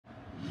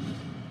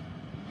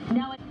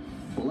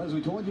Well, as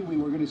we told you, we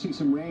were going to see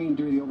some rain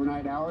during the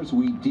overnight hours.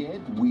 We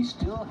did. We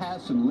still have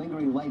some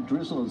lingering light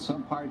drizzle in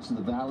some parts of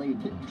the valley. A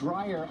bit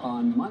drier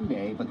on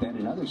Monday, but then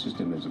another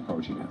system is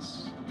approaching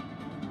us.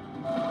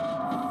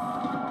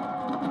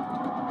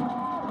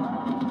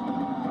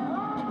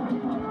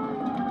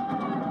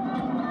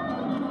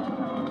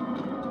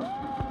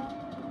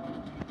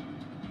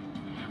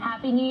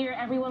 Happy New Year,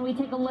 everyone. We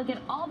take a look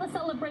at all the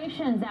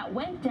celebrations that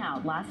went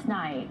down last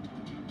night.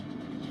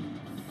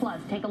 Plus,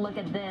 take a look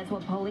at this,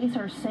 what police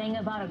are saying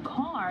about a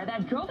car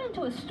that drove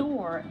into a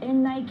store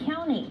in Nye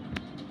County.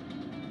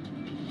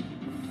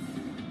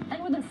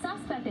 And with a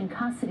suspect in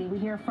custody, we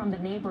hear from the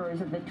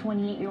neighbors of the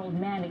 28-year-old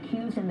man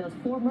accused in those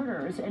 4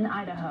 murders in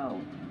Idaho.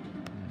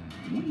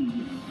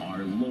 We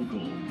are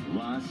local,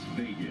 Las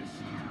Vegas.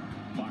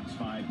 Fox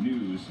 5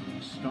 News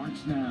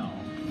starts now.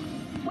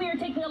 We are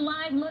taking a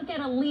live look at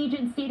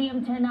Allegiant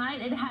Stadium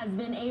tonight. It has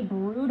been a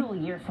brutal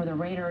year for the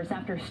Raiders.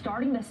 After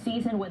starting the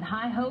season with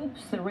high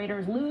hopes, the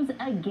Raiders lose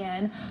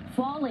again,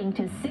 falling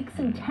to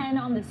 6-10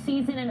 on the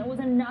season, and it was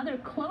another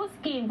close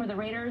game for the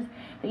Raiders.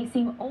 They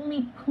seem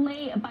only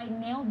play by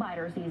nail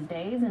biters these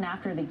days, and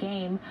after the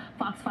game,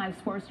 Fox 5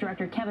 Sports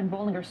Director Kevin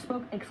Bollinger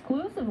spoke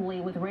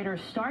exclusively with Raiders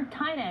star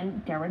tight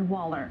end Darren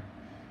Waller.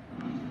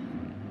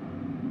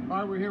 All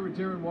right, we're here with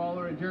Darren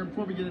Waller. And Darren,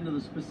 before we get into the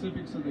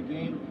specifics of the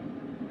game,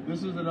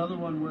 this is another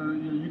one where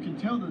you can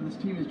tell that this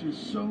team is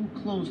just so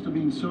close to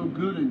being so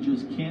good and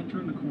just can't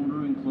turn the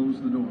corner and close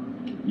the door.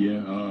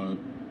 Yeah,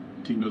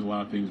 team does a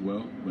lot of things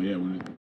well, but yeah,